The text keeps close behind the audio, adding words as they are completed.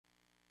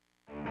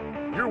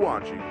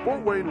watching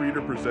Fort Wayne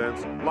Reader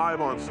Presents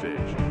Live on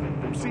Stage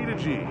from C to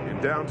G in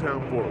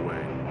downtown Fort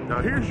Wayne.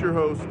 Now here's your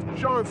hosts,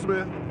 Sean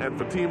Smith and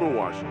Fatima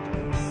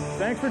Washington.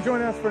 Thanks for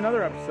joining us for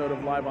another episode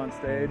of Live on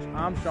Stage.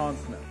 I'm Sean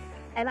Smith.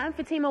 And I'm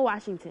Fatima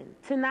Washington.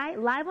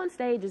 Tonight, Live on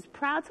Stage is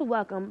proud to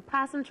welcome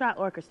Possum Trot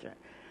Orchestra.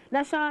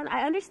 Now, Sean,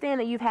 I understand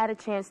that you've had a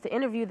chance to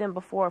interview them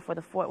before for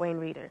the Fort Wayne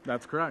Reader.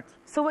 That's correct.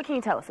 So what can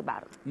you tell us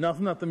about them?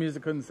 Nothing that the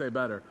music couldn't say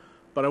better.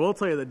 But I will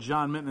tell you that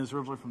John Minton is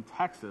originally from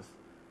Texas,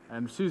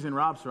 and Susie and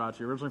Rob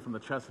Sriracha originally from the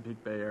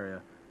Chesapeake Bay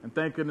area. And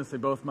thank goodness they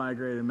both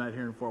migrated and met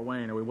here in Fort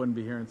Wayne, or we wouldn't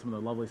be hearing some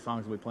of the lovely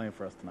songs we'll be playing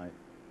for us tonight.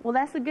 Well,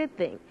 that's a good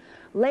thing.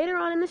 Later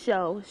on in the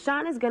show,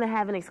 Sean is going to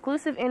have an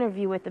exclusive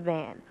interview with the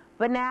band.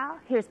 But now,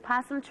 here's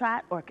Possum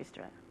Trot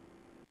Orchestra.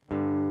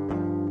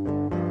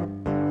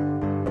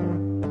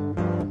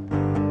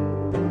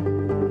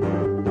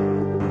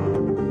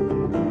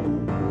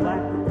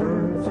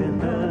 Blackbirds in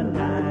the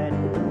night,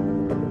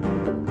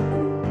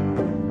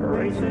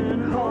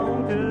 racing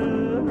home to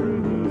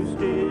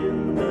roost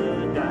in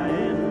the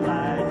dying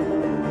light.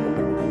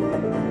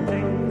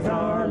 Things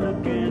are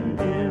looking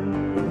dim.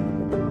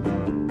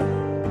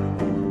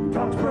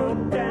 Talks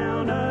broke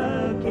down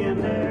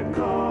again, they're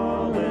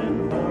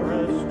calling for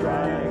a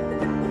strike.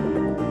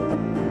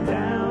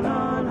 Down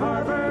on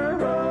Harbor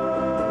Road.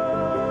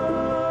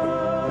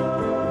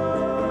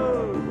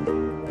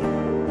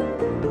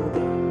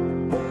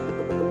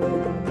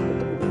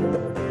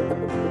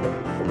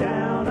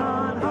 Down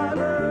on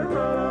Harbor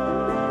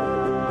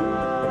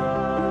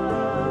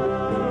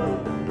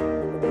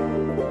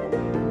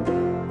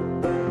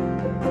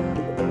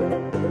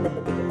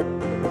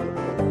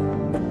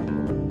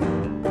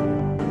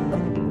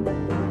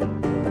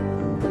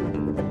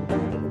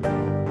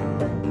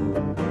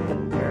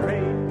There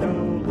ain't no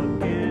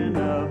looking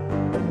up.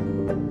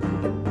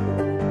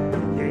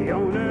 The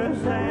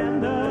owners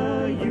and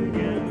the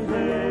unions,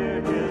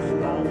 they're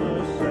just all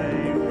the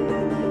same.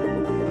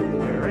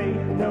 There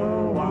ain't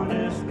no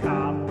honest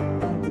cop.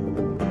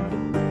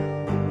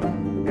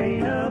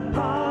 Ain't a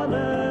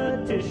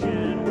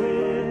politician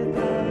with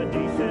a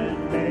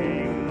decent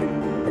name.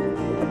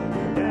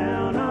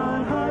 Down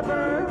on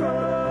Harbor Road.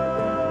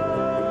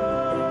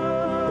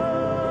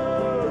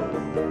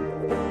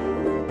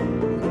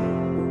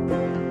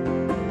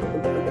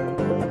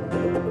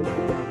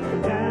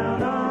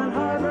 Down on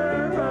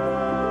Harbor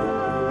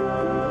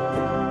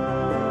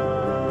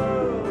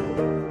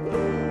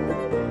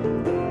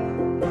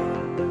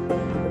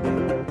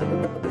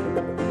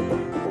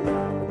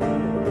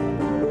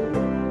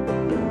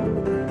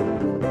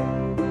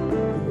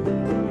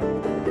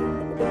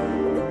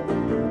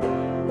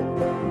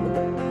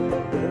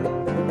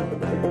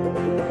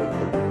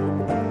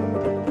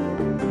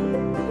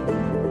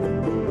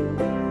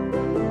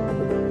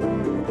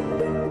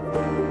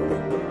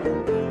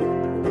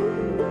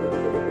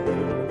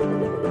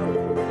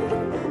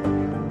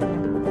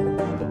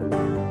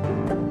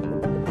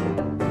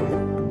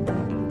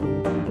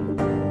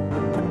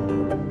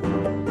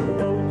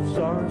Boats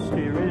are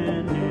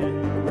steering in,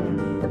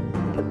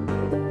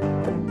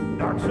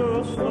 dark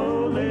so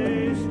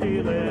slowly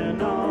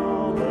stealing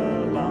all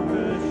along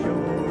the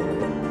shore.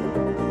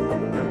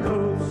 The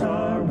coats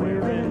are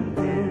wearing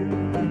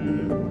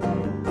thin,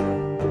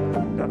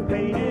 the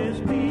paint is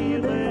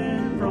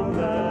peeling from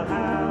the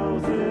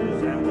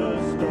houses and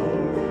the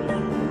stores.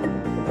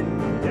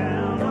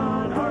 Down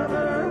on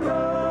Harbor Road.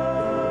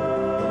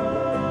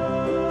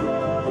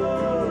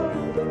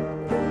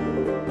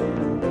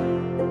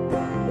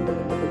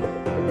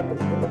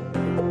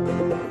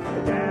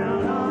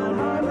 Down on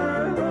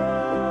Harbor Road.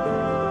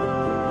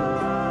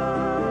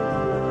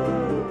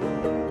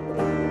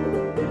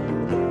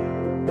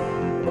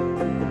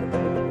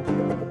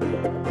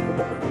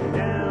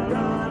 Down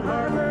on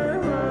Harbor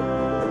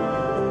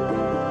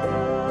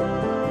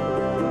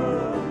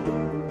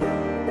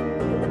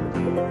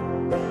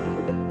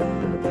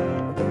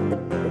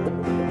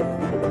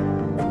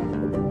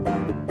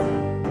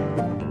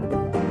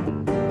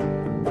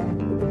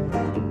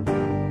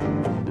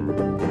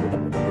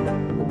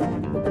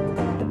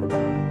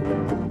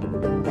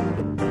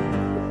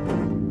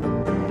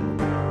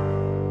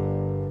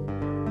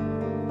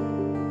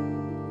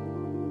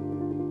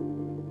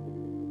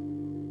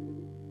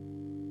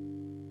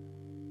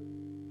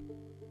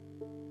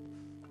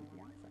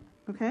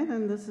Okay,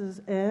 then this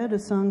is Ed, a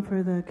song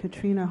for the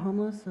Katrina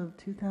homeless of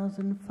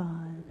 2005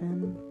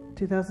 and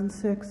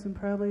 2006 and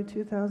probably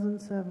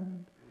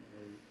 2007.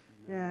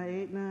 Yeah,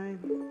 8, 9.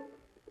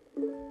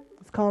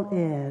 It's called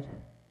Ed.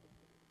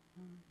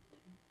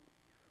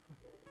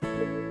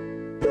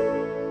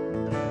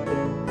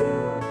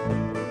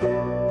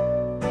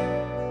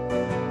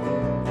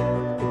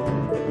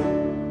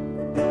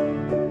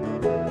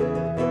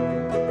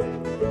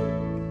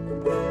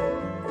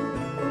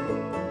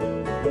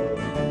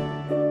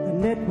 The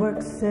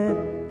network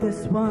said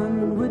this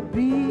one would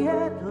be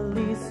at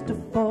least a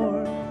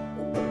 4.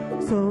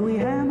 So we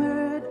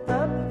hammered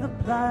up the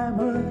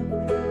plywood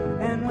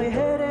and we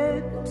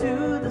headed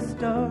to the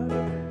store.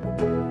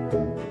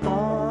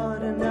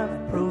 Bought enough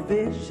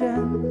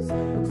provisions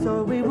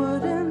so we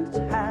wouldn't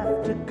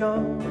have to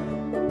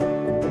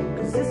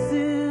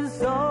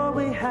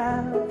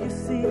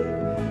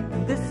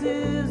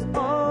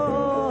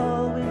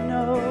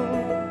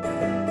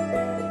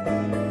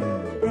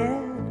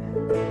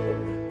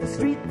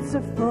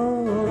are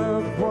full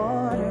of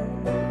water.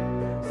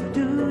 So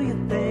do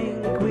you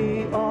think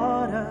we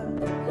oughta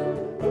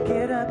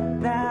get up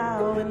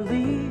now and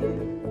leave?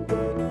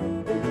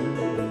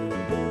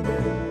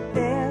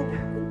 Ed,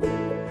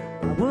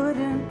 I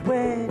wouldn't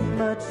wait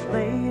much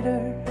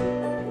later.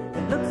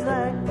 It looks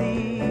like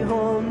the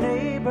whole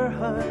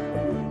neighborhood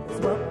is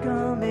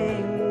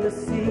welcoming the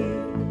sea.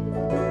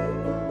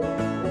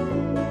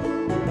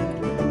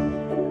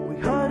 We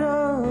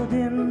huddled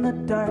in the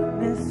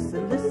darkness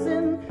and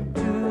listened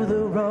to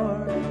the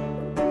roar.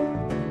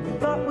 We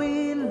thought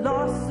we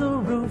lost the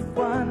roof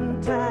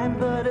one time,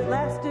 but it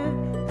lasted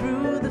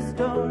through the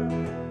storm.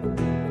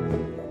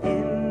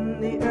 In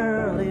the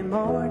early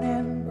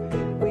morning,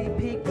 we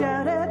peeked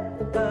out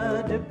at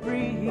the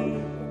debris.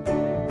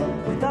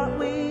 We thought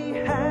we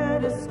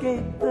had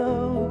escaped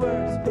the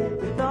worst.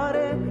 We thought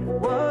it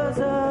was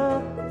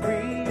a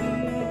free.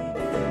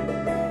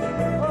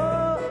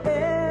 Oh,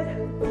 Ed,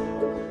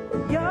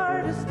 the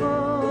yard is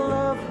full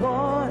of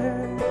water.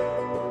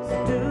 So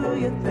do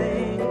you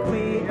think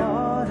we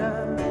oughta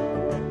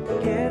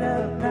get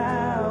up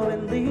now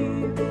and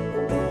leave?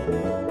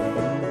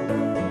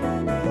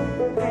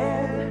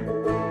 Ed,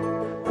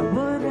 I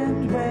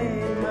wouldn't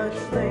wait much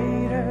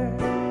later.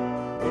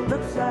 It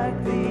looks like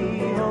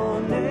the whole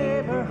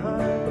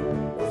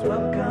neighborhood is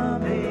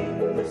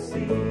welcoming the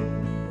sea.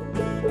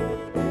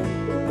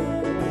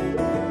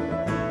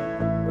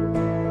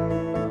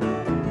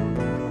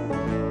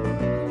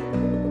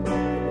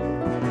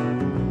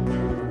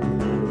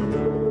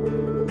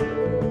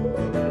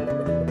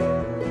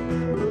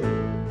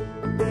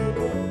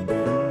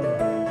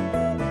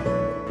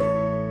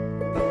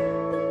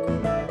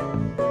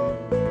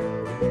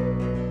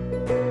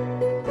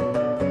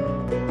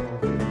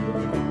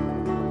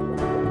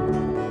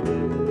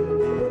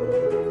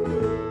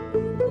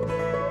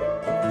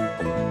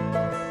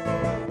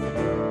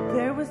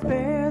 There was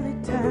barely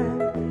time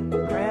to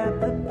grab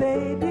the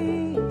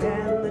baby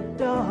and the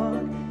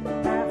dog.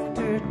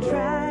 After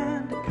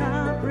trying to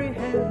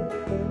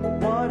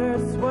comprehend water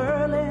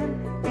swirling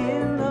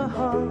in the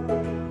hall,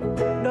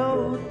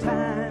 no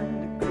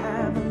time to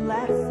have a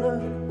last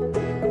look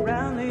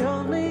around the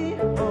only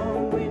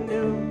home we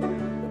knew.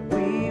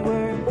 We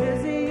were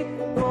busy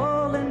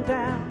rolling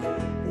down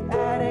the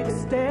attic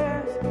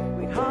stairs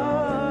we'd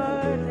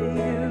hardly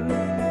use.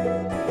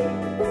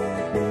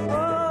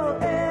 Oh,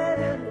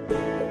 Ed,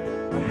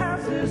 our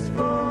house is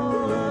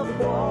full of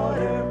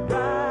water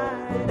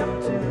right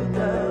up to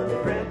the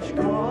French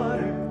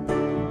Quarter.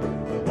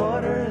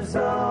 Water's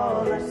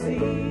all I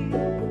see.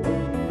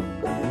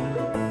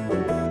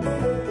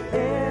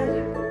 Ed,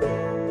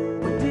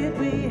 what did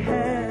we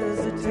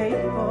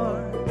hesitate for?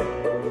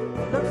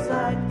 Looks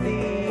like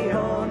the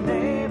whole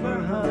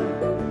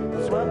neighborhood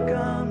is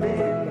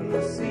welcoming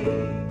the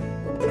sea.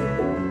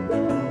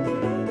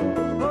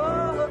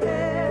 Oh,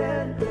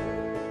 Ed,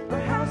 our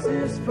house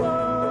is full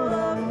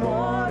of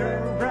water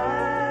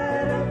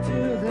right up to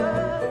the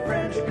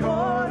French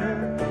Quarter.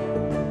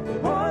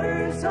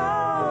 Water's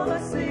all I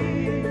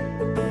see.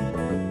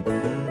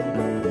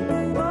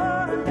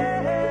 Oh,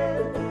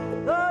 Ed,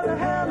 though the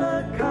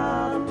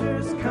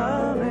helicopter's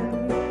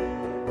coming,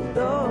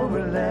 though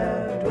we're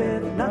left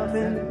with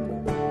nothing,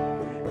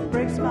 it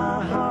breaks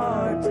my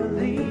heart to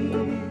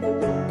leave.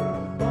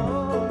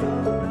 Oh,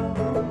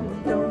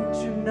 no, don't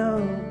you know,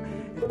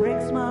 it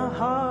breaks my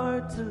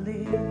heart to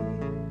leave.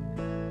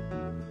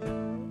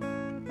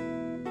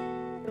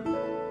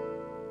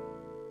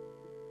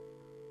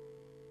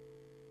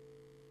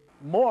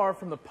 More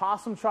from the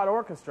Possum Trot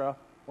Orchestra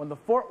when the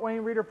Fort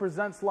Wayne Reader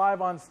Presents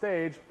Live on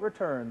Stage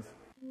returns.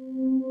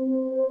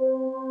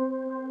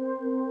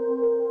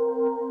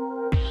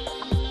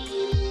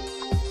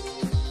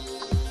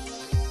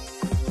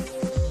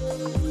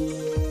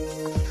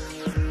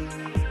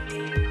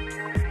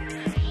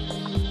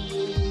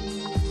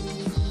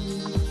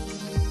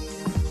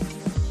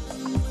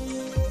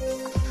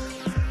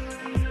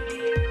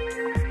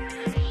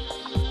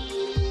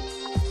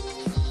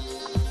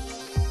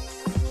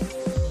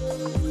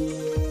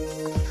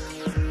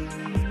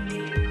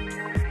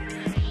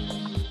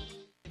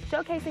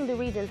 Showcasing the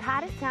region's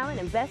hottest talent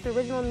and best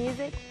original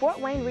music, Fort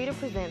Wayne Reader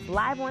Presents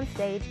Live on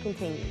Stage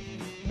continues.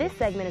 This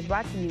segment is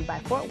brought to you by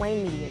Fort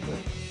Wayne Media Group.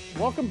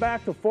 Welcome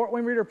back to Fort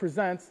Wayne Reader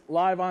Presents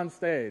Live on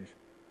Stage.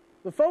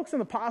 The folks in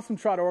the Possum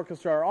Trot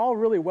Orchestra are all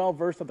really well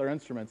versed at their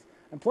instruments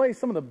and play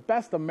some of the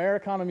best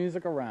Americana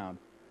music around.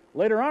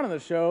 Later on in the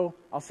show,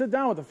 I'll sit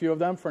down with a few of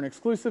them for an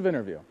exclusive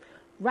interview.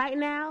 Right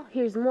now,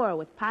 here's more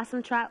with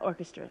Possum Trot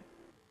Orchestra.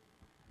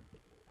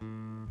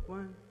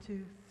 1,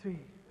 2, 3.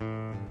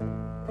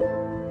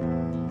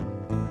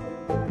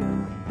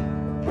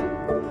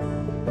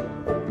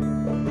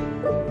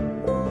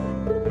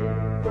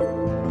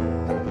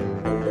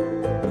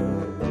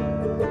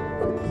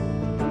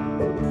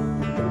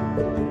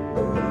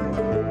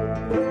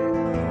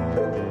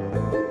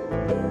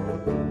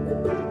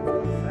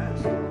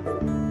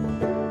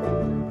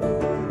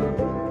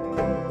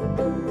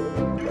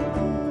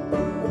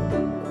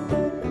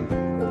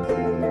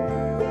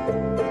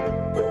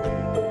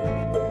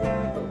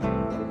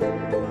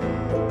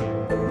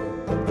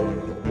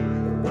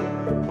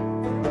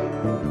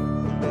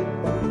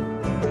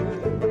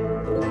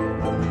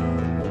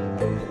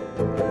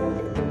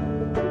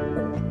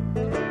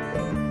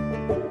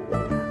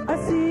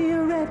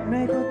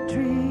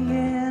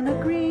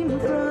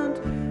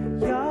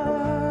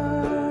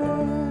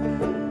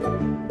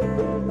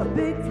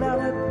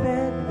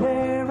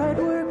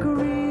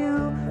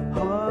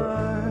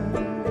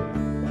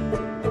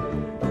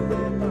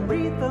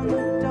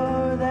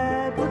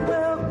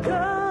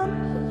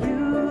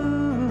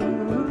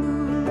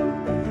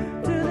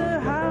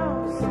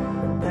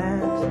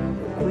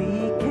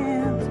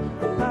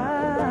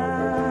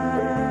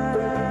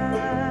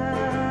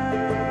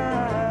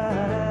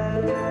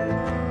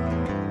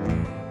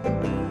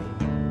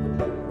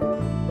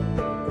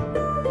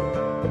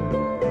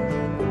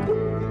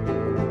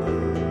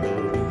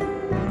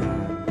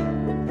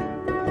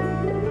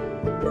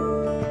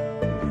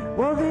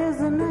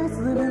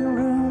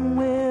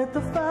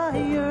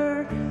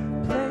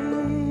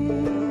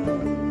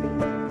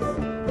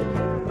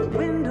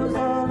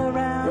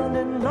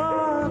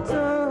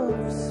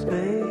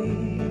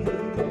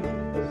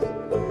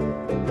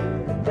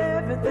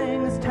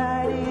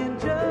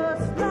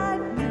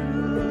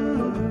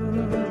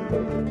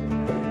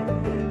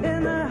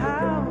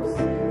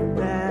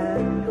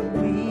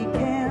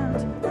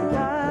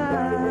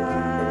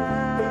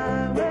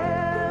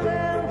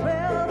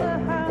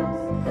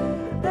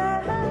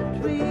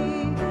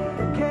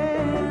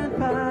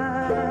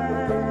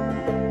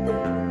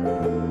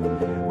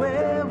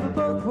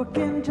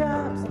 working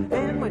jobs,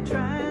 and we're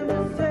trying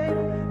to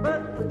save,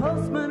 but the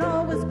postman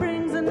always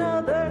brings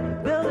another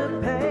bill to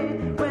pay.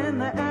 When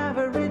the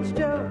average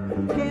Joe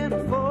can't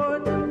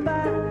afford to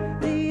buy,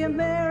 the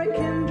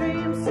American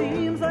dream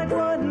seems like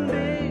one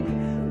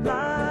big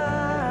lie.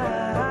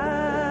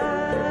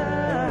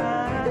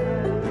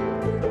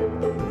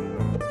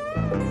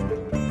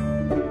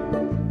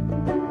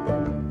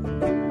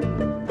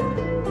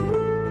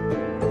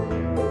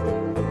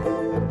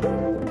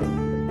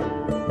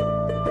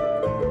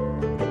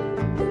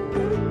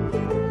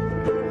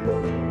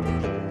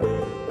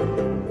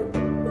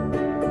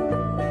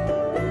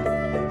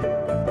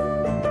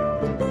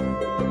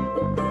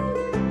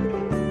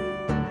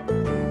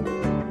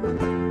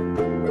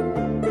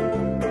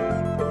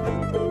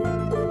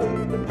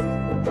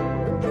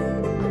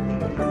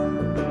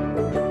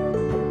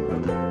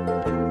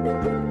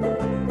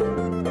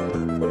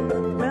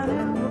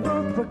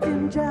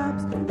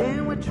 Jobs,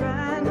 and we're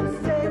trying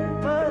to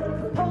save, but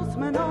the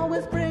postman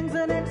always brings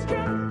an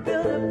extra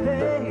bill to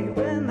pay.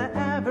 When the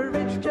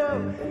average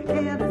Joe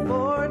can't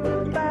afford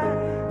to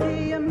buy,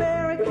 the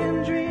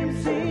American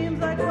dream seems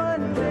like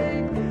one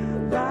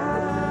big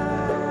lie.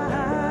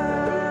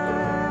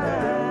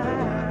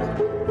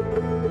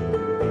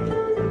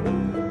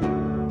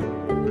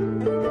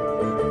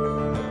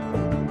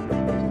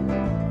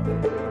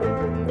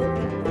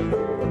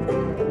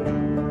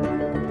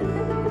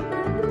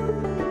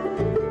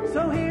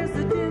 So here's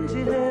the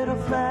dingy little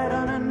flat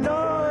on a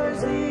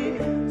noisy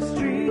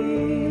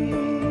street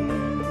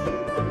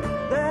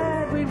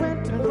that we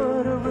went to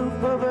put a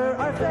roof over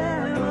our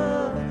family.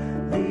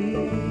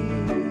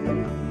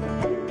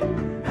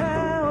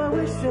 How I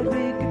wish that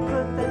we could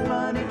put that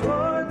money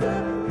toward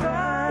the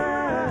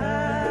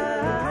price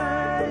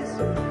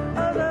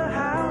of a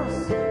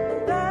house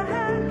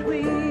that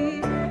we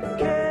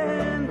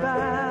can buy.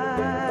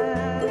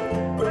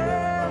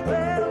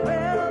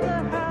 Well, the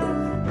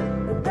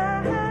house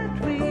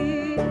that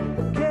we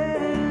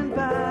can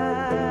buy.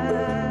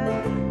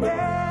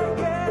 Yeah,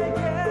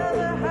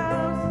 the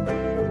house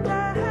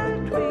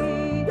that we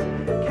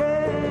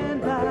can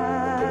buy.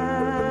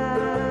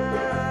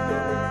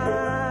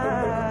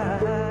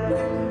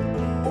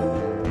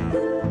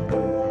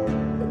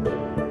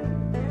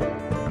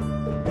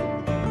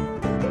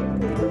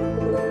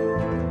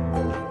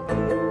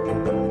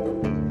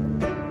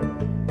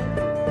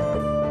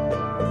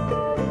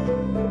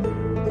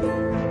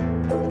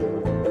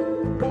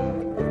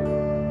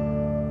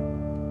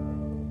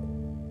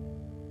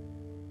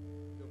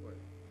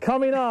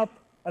 Coming up,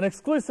 an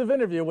exclusive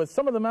interview with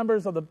some of the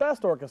members of the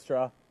best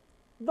orchestra,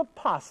 the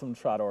Possum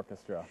Trot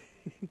Orchestra.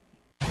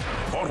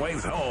 Fort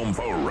Wayne's home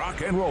for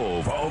rock and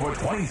roll for over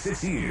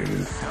 26 years.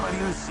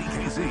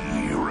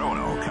 WCKZ,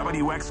 Roanoke,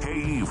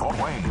 WXKE, Fort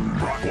Wayne,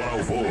 Rock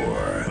 104,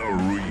 the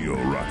real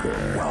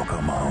rocker.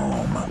 Welcome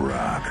home,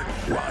 Rock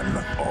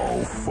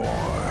 104.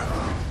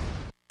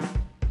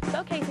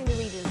 Showcasing the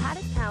region's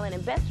hottest talent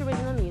and best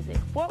original music,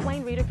 Fort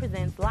Wayne Reader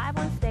presents Live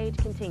on Stage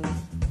continues.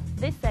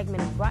 This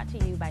segment is brought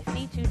to you by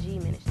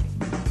C2G Ministry.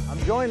 I'm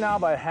joined now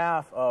by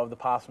half of the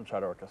Possum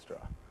Trot Orchestra.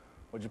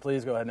 Would you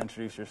please go ahead and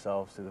introduce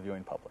yourselves to the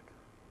viewing public?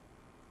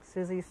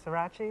 Susie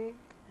Sirachi.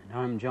 And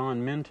I'm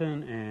John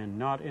Minton, and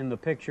not in the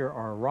picture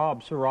are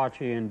Rob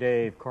Sirachi and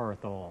Dave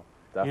Carthol.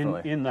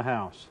 Definitely. In the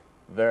house.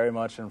 Very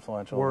much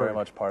influential, Word. very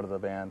much part of the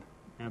band.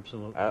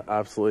 Absolutely.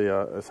 Absolutely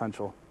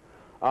essential.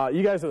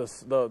 You guys are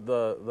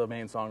the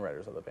main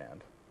songwriters of the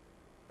band,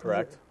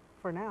 correct?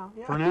 For now,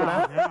 yeah. For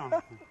now, yeah.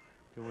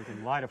 So we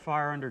can light a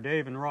fire under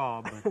Dave and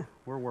Rob, but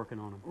we're working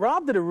on them.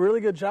 Rob did a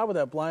really good job with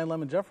that Blind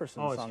Lemon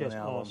Jefferson Oh, song it's just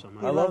on the album. awesome.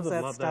 I love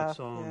that love stuff, that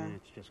song, yeah. and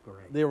it's just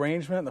great. the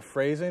arrangement and the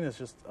phrasing is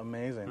just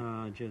amazing.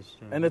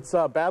 And it's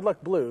Bad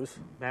Luck Blues.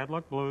 Bad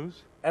Luck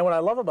Blues. And what I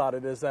love about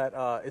it is that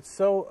it's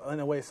so, in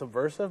a way,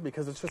 subversive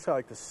because it's just got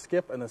like this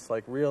skip and this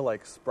like real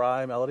like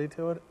spry melody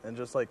to it, and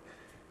just like,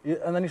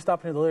 and then you stop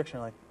and hear the lyrics and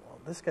you're like, well,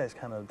 this guy's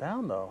kind of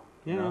down though.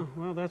 Yeah, you know?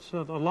 well, that's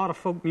a lot of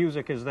folk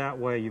music is that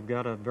way. You've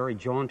got a very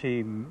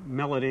jaunty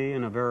melody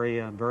and a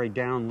very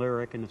down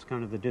lyric, and it's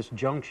kind of the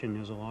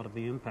disjunction is a lot of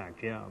the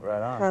impact. Yeah,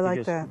 Right on. I You like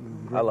just that.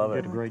 I love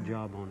did it. a great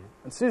job on it.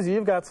 And Susie,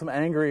 you've got some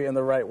angry in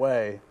the right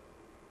way,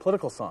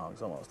 political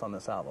songs almost on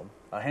this album.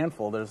 A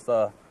handful. There's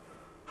the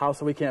House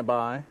That We Can't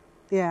Buy.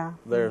 Yeah.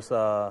 There's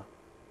the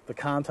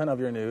content of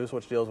your news,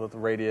 which deals with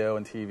radio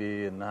and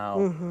TV and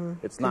how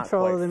it's not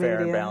Control quite of the fair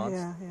media. and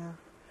balanced. Yeah, yeah.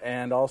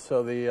 And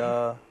also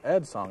the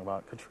Ed song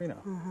about Katrina.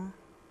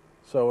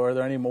 So are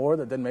there any more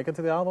that didn't make it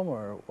to the album,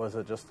 or was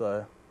it just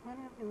a... Why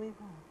didn't we leave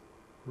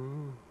that?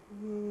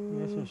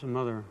 Yes, there's some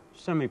other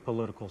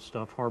semi-political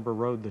stuff. Harbor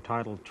Road, the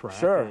title track,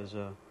 Sure. is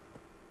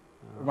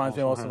reminds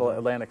me also almost of has a-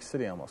 Atlantic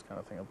City, almost kind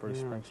of thing, of Bruce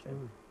yeah,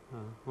 Springsteen. Sure.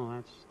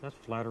 Well, that's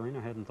flattering.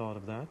 I hadn't thought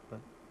of that, but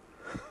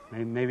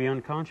maybe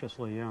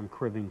unconsciously, yeah, I'm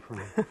cribbing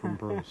from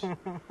Bruce.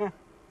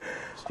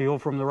 Steal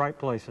from the right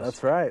places.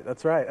 That's right.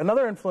 That's right.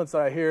 Another influence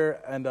that I hear,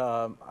 and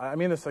I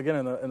mean this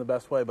again in the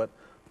best way, but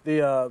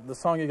the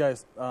song you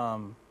guys,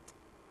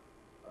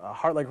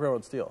 "Heart Like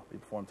Railroad Steel," you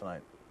performed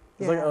tonight.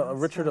 It's like a Yeah,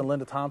 Richard and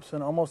Linda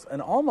Thompson, almost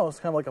kind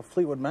of like a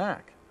Fleetwood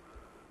Mac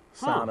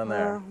sound in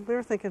there. We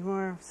were thinking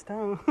more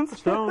Stones.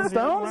 Stones? Yeah,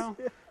 Stones?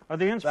 well,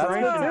 the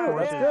inspiration, good, of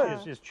course,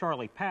 that's is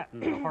Charlie Patton.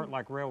 The Heart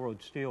Like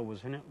Railroad Steel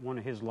was one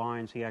of his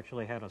lines. He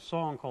actually had a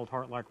song called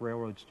Heart Like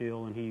Railroad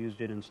Steel, and he used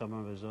it in some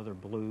of his other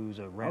blues,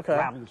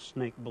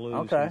 Rattlesnake Blues.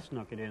 Okay. He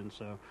snuck it in.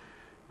 So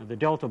the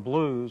Delta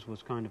Blues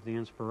was kind of the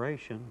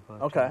inspiration.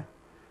 But, Okay.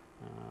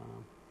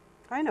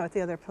 I know what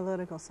the other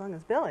political song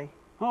is. Billy.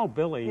 Oh,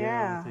 Billy, yeah,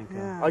 Yeah, I think.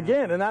 yeah.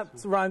 Again, and that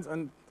runs,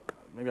 and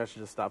maybe I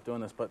should just stop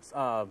doing this, but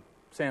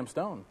Sam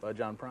Stone by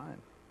John Prine,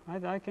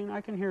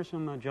 I can hear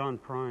some John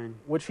Prine.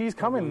 which he's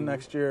coming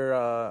next year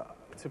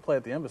to play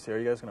at the Embassy. Are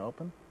you guys going to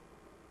open?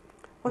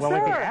 Well, Well, sure.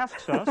 if he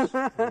asks us,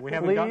 we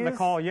haven't gotten the Please.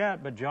 call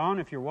yet, but John,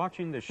 if you're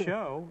watching the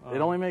show,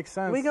 It only makes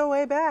sense. We go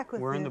way back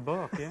with we're in you. the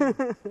book, yeah.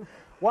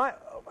 Why?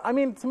 I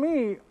mean, to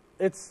me,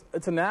 it's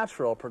a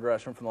natural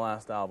progression from the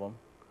last album,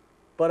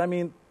 but I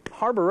mean,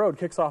 Harbor Road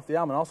kicks off the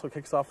album and also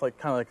kicks off like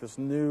kind of like this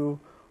new,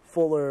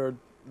 fuller,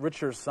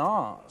 richer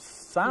sound.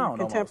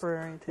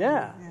 Contemporary. Almost. too,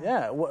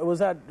 Yeah. Was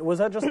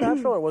that just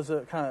natural, or was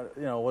it kind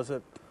of was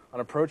it an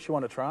approach you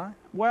want to try?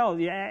 Well,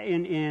 yeah,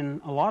 in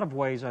a lot of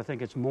ways, I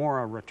think it's more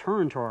a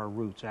return to our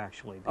roots,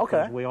 actually. Because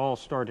Okay. we all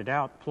started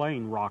out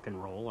playing rock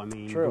and roll. I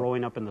mean, True.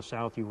 growing up in the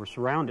South, you were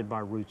surrounded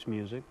by roots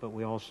music, but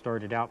we all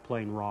started out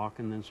playing rock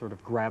and then sort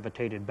of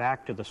gravitated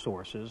back to the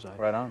sources.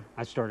 Right on.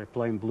 I started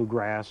playing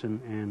bluegrass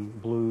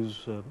and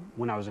blues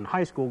when I was in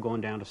high school, going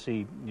down to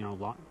see,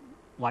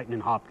 Lightning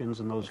Hopkins,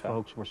 and those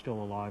folks were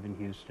still alive in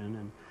Houston.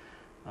 And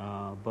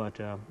but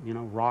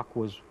rock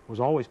was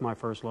always my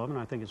first love, and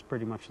I think it's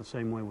pretty much the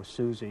same way with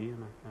Susie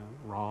and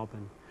Rob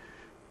and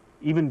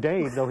even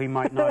Dave, though he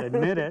might not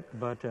admit it.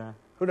 But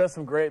Who does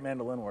some great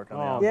mandolin work on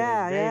the album?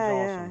 Yeah, Dave's yeah,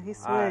 awesome. yeah. He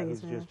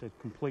swings, He's man. just a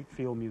complete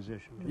field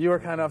musician. You were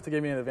kind enough to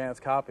give me an advance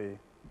copy,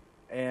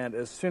 and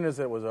as soon as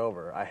it was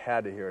over, I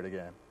had to hear it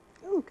again.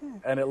 Oh,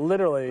 good. And it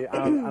literally, I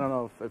don't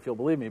know if you'll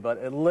believe me, but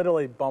it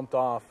literally bumped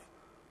off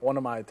one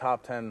of my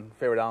top 10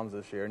 favorite albums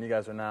this year, and you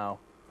guys are now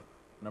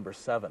number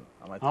 7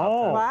 on my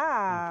top 10.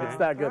 Wow. It's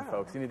that good,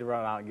 folks. You need to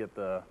run out and get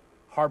the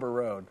Harbor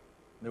Road,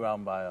 new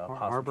album by Possum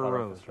Harbor Trot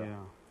Road, Orchestra. yeah.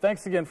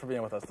 Thanks again for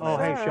being with us tonight. Oh,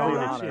 hey, Sure. Sean,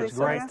 Yeah, it's thanks for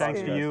great. asking.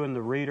 Thanks to you and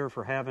the reader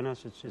for having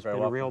us. It's very been a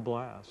welcome. real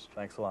blast.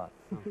 Thanks a lot.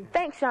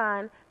 Thanks,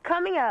 Sean.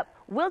 Coming up,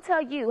 we'll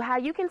tell you how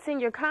you can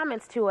send your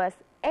comments to us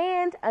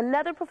and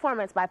another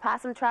performance by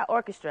Possum Trot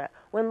Orchestra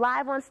when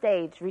Live on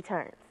Stage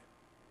returns.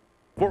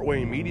 Fort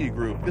Wayne Media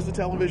Group is a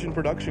television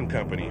production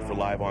company for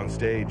Live on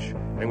Stage.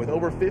 And with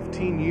over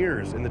 15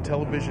 years in the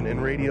television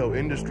and radio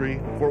industry,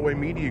 Fort Wayne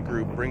Media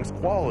Group brings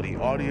quality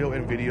audio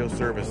and video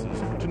services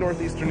to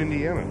northeastern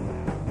Indiana.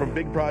 From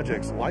big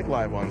projects like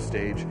Live on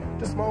Stage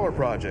to smaller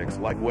projects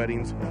like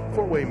weddings,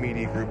 Fort Wayne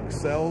Media Group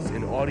excels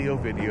in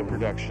audio-video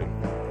production.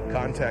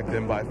 Contact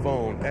them by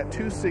phone at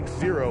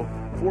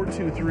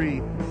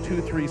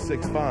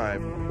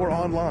 260-423-2365 or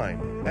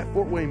online at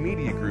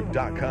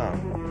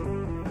fortwaynmediagroup.com.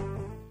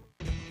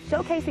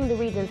 Showcasing the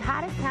region's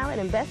hottest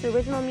talent and best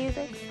original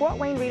music, Fort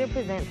Wayne Reader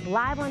presents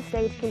Live on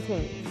Stage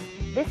continues.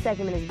 This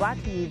segment is brought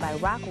to you by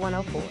Rock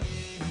 104.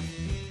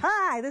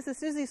 Hi, this is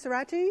Susie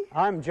Srirachi,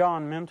 I'm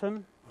John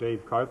Minton.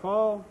 Dave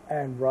Kaufall.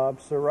 And Rob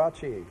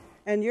Srirachi.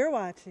 and you're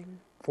watching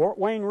Fort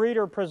Wayne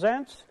Reader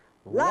presents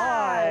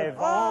Live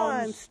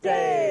on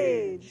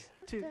Stage.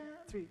 2,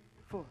 3,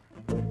 4.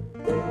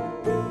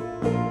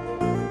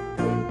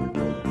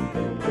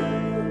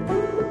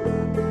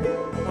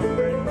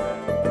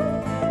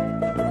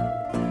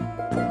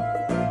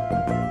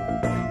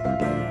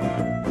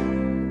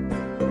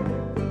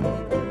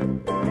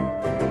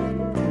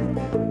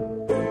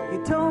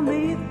 You told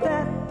me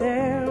that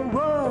there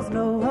was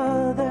no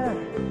other.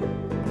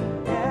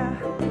 Yeah.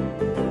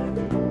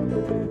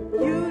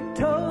 You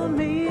told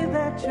me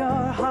that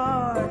your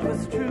heart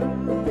was true.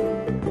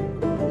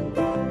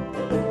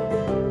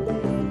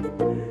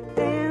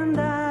 And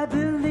I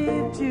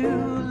believed you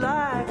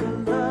like a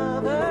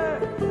lover.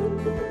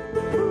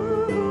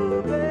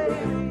 Ooh,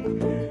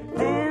 baby.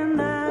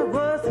 And I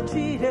was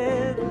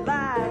cheated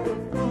like a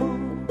fool.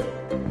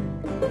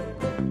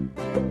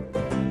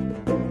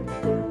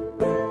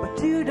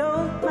 But you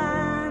don't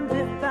mind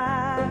if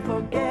I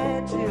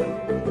forget you.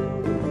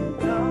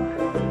 No.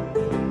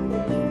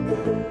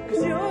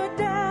 'Cause you're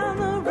down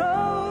the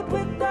road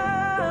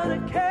without a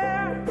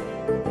care.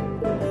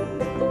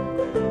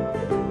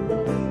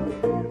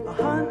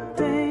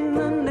 Hunting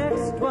the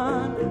next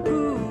one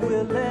who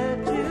will let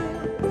you.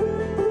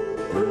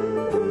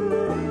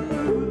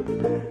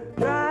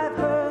 Drive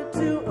her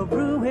to a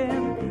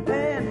ruin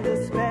and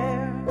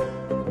despair.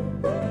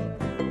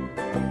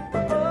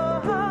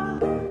 Oh,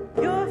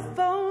 your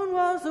phone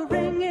was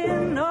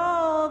ringing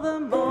all the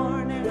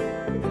morning.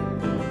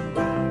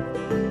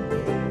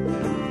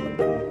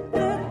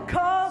 The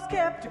calls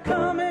kept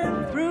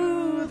coming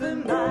through the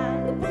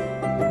night.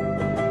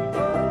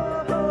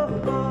 Oh,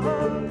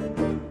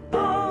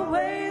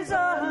 always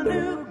a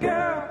new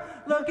girl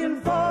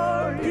looking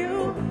for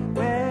you.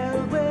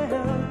 Well,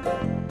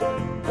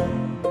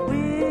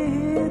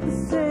 with the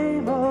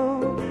same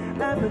old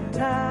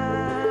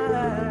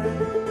appetite.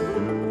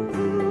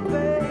 Ooh,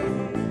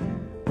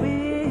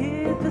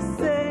 baby, with the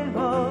same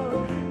old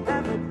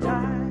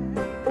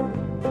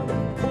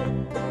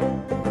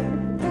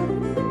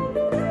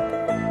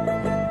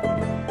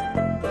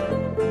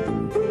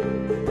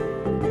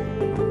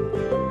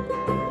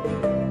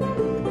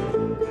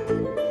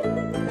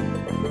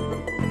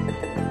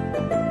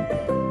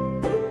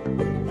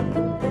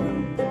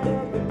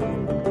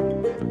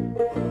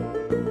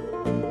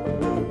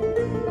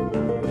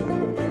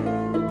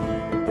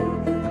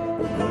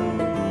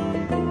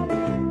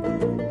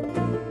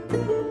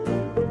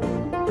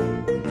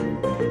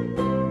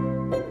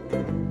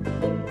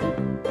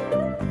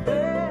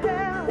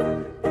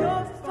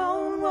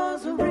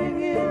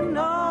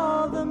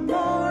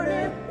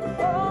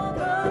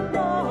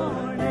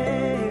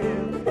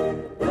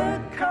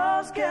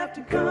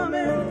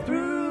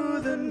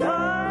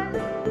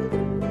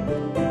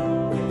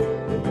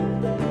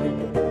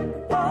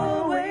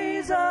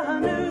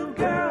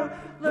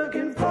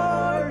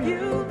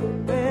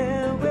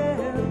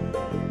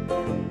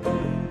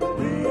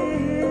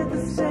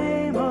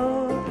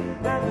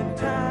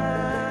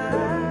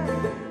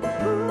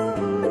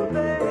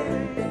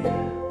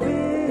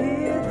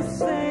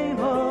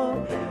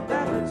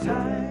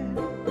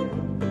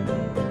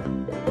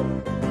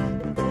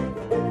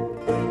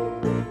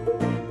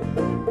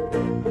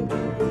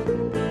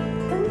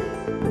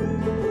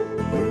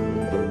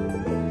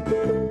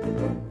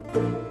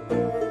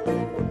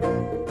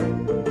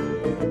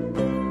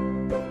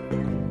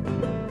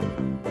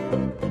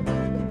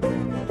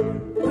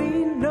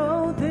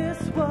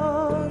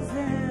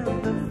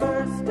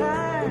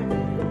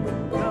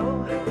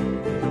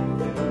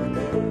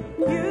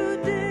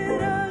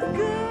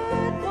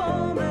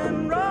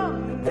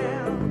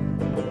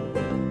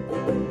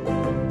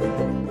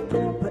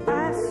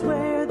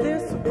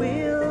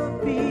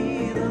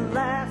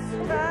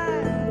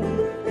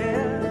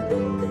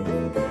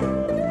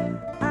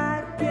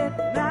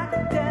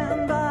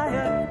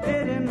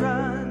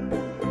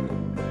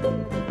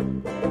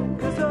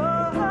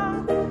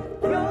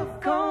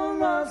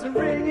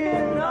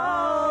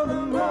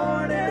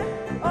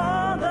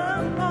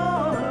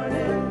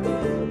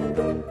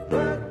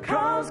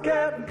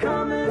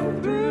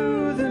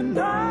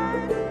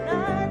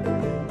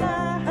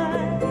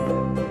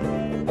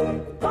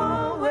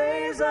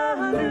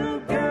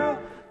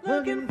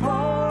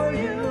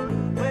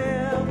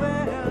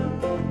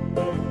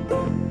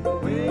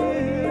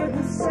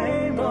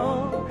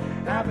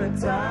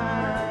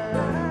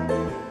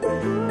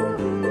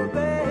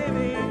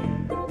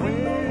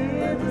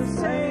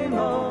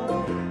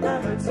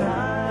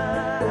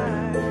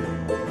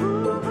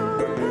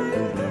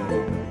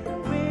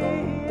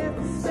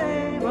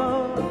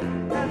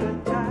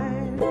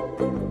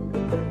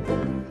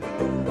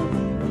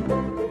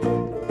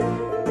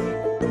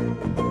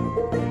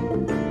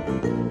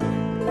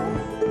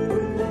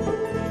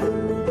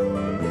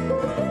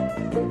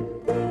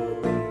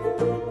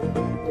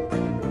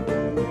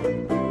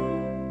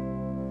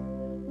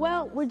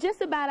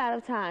just about out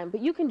of time,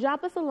 but you can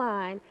drop us a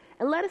line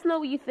and let us know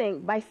what you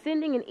think by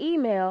sending an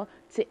email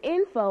to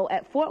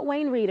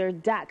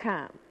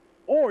info@fortwaynereader.com.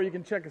 Or you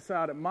can check us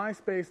out at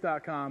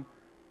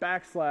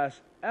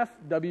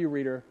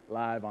myspace.com/FWReader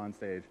live on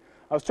stage.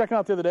 I was checking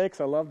out the other day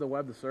because I love the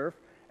web to surf,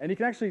 and you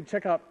can actually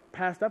check out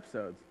past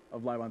episodes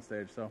of Live on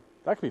Stage, so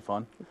that could be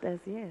fun. It does,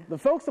 yeah. The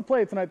folks that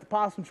played tonight, the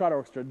Possum Trot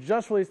Orchestra,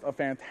 just released a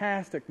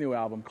fantastic new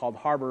album called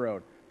Harbor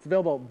Road. It's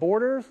available at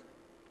Borders,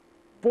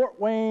 Fort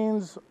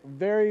Wayne's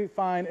very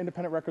fine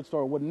independent record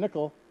store, Wooden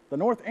Nickel, the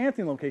North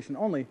Anthony location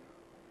only,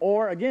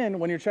 or again,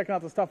 when you're checking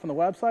out the stuff on the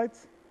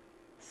websites,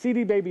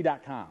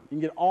 cdbaby.com. You can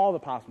get all the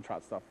Possum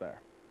Trot stuff there.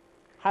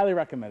 Highly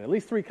recommend it. At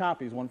least 3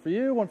 copies, one for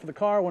you, one for the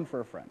car, one for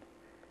a friend.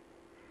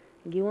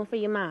 Get one for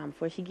your mom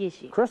before she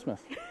gets you.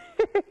 Christmas.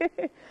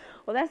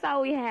 Well, that's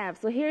all we have.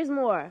 So here's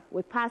more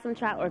with Possum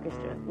Trot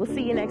Orchestra. We'll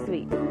see you next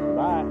week.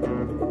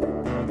 Bye.